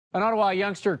An Ottawa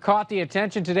youngster caught the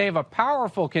attention today of a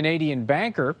powerful Canadian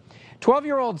banker.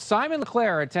 12-year-old Simon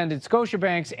Leclair attended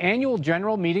Scotiabank's annual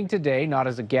general meeting today, not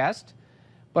as a guest,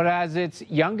 but as its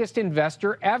youngest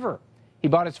investor ever. He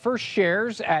bought his first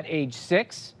shares at age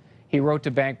 6. He wrote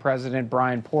to bank president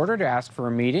Brian Porter to ask for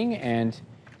a meeting, and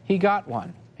he got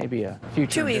one. Maybe a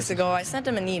future. 2 weeks ago, I sent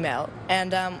him an email,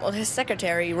 and his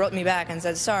secretary wrote me back and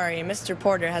said, "Sorry, Mr.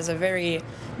 Porter has a very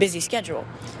busy schedule."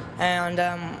 And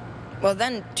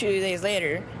then 2 days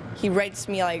later, he writes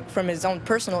me from his own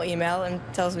personal email and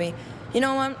tells me, "You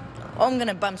know what? I'm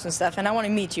gonna bump some stuff, and I want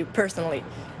to meet you personally."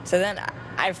 So then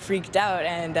I freaked out,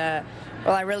 and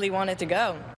I really wanted to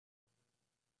go.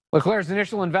 Leclair's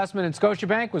initial investment in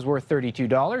Scotiabank was worth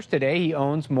 $32. Today, he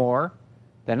owns more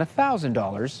than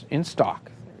 $1,000 in stock.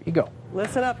 There you go.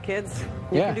 Listen up, kids.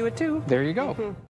 You can do it too. There you go.